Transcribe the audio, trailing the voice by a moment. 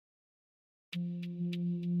Creating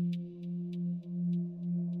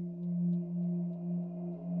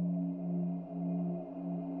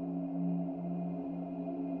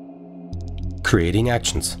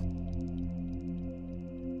actions.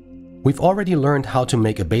 We've already learned how to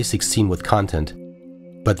make a basic scene with content,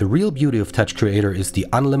 but the real beauty of Touch Creator is the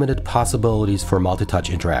unlimited possibilities for multi-touch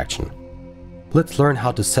interaction. Let's learn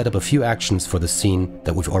how to set up a few actions for the scene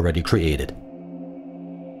that we've already created.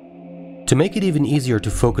 To make it even easier to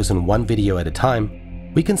focus on one video at a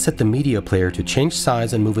time, we can set the media player to change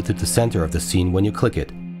size and move it to the center of the scene when you click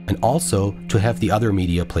it, and also to have the other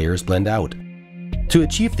media players blend out. To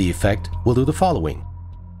achieve the effect, we'll do the following.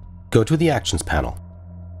 Go to the Actions panel.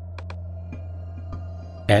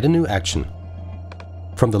 Add a new action.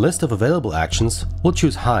 From the list of available actions, we'll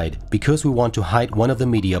choose Hide because we want to hide one of the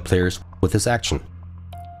media players with this action.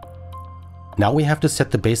 Now we have to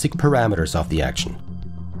set the basic parameters of the action.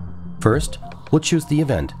 First, we'll choose the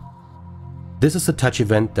event. This is the touch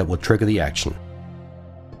event that will trigger the action.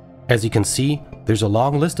 As you can see, there's a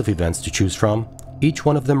long list of events to choose from, each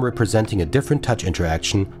one of them representing a different touch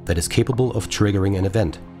interaction that is capable of triggering an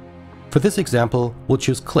event. For this example, we'll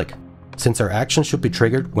choose Click, since our action should be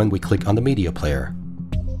triggered when we click on the media player.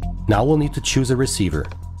 Now we'll need to choose a receiver.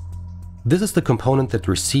 This is the component that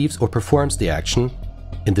receives or performs the action,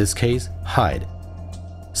 in this case, Hide.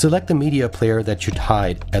 Select the media player that should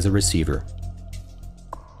hide as a receiver.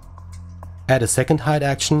 Add a second hide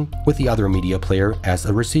action with the other media player as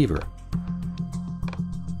a receiver.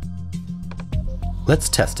 Let's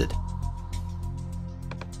test it.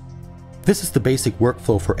 This is the basic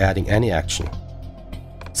workflow for adding any action.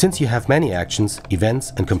 Since you have many actions,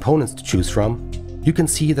 events, and components to choose from, you can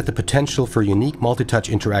see that the potential for unique multi-touch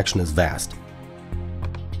interaction is vast.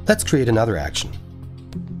 Let's create another action.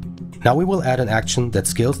 Now we will add an action that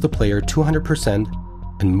scales the player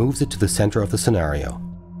 200% and moves it to the center of the scenario.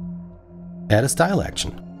 Add a style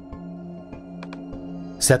action.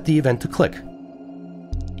 Set the event to Click.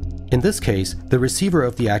 In this case, the receiver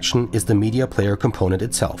of the action is the media player component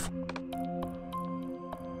itself.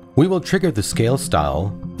 We will trigger the scale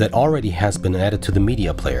style that already has been added to the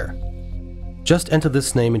media player. Just enter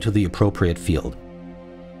this name into the appropriate field.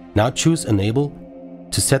 Now choose Enable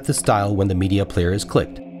to set the style when the media player is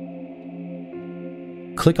clicked.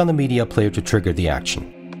 Click on the media player to trigger the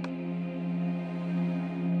action.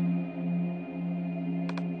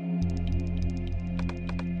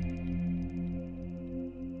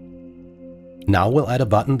 Now we'll add a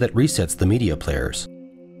button that resets the media players.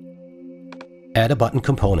 Add a button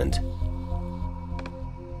component.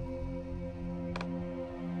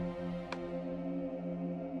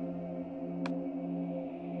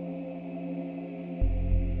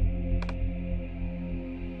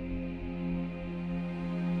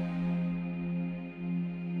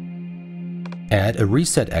 Add a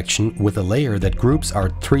reset action with a layer that groups our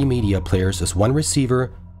 3 media players as one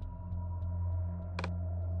receiver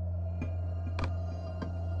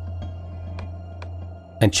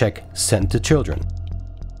and check Send to Children.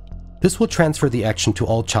 This will transfer the action to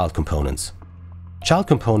all child components. Child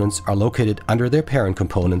components are located under their parent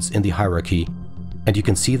components in the hierarchy, and you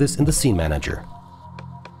can see this in the Scene Manager.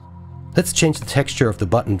 Let's change the texture of the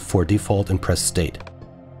button for default and press State.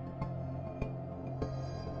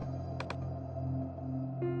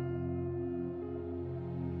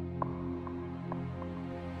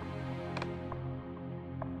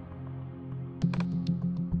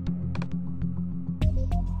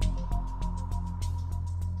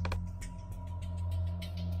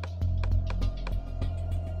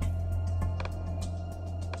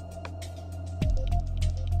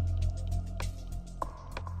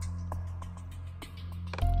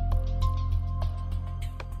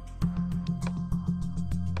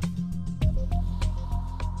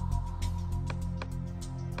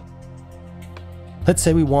 Let's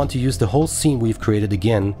say we want to use the whole scene we've created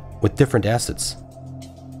again with different assets.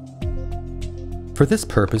 For this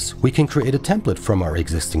purpose, we can create a template from our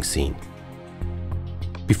existing scene.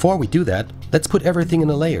 Before we do that, let's put everything in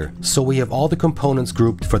a layer so we have all the components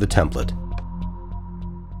grouped for the template.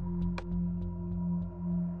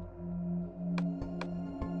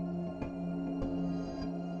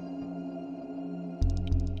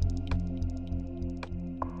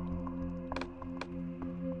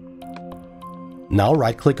 Now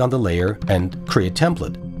right-click on the layer and Create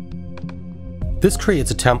Template. This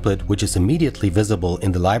creates a template which is immediately visible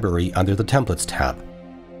in the library under the Templates tab.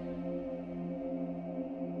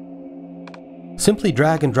 Simply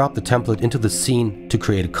drag and drop the template into the scene to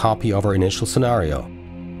create a copy of our initial scenario.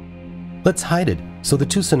 Let's hide it so the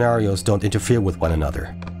two scenarios don't interfere with one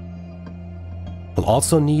another. We'll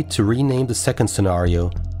also need to rename the second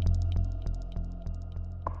scenario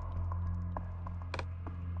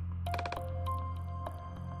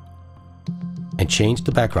and change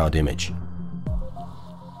the background image.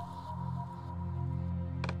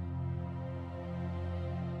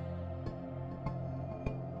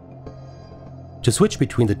 To switch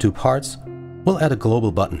between the two parts, we'll add a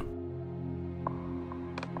global button.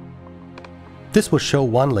 This will show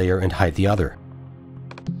one layer and hide the other.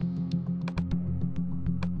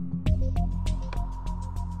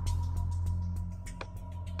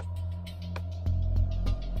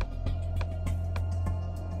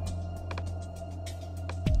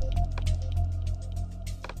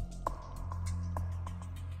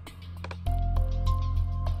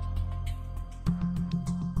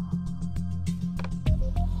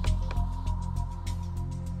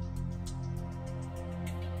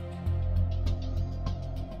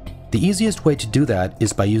 The easiest way to do that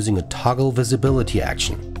is by using a toggle visibility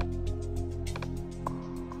action.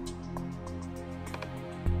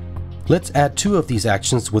 Let's add 2 of these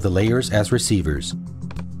actions with the layers as receivers.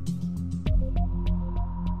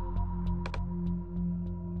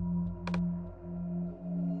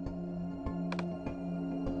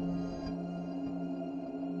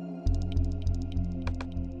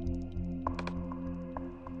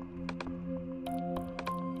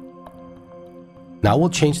 Now we'll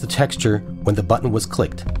change the texture when the button was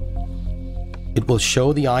clicked. It will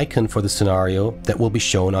show the icon for the scenario that will be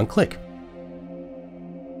shown on click.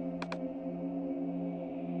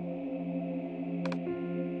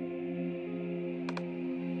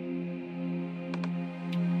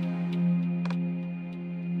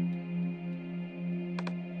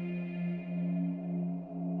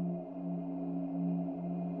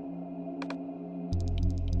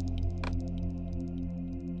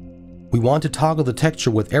 We want to toggle the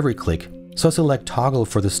texture with every click, so select Toggle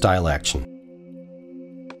for the style action.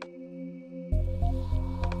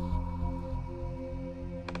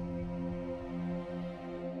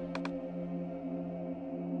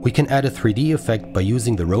 We can add a 3D effect by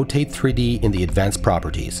using the Rotate 3D in the Advanced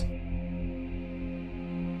Properties.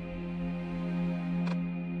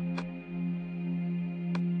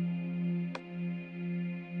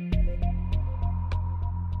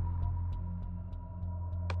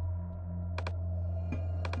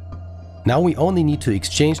 Now we only need to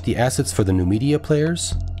exchange the assets for the new media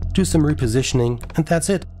players, do some repositioning, and that's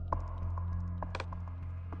it.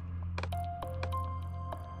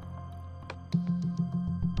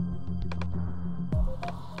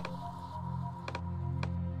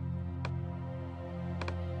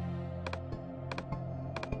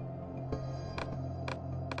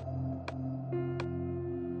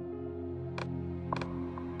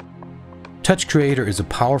 Touch Creator is a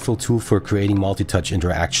powerful tool for creating multi-touch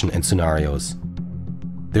interaction and scenarios.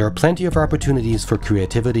 There are plenty of opportunities for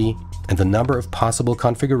creativity, and the number of possible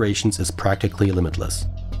configurations is practically limitless.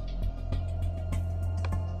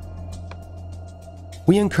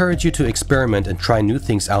 We encourage you to experiment and try new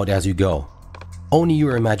things out as you go. Only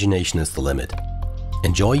your imagination is the limit.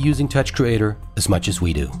 Enjoy using Touch Creator as much as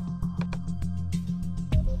we do.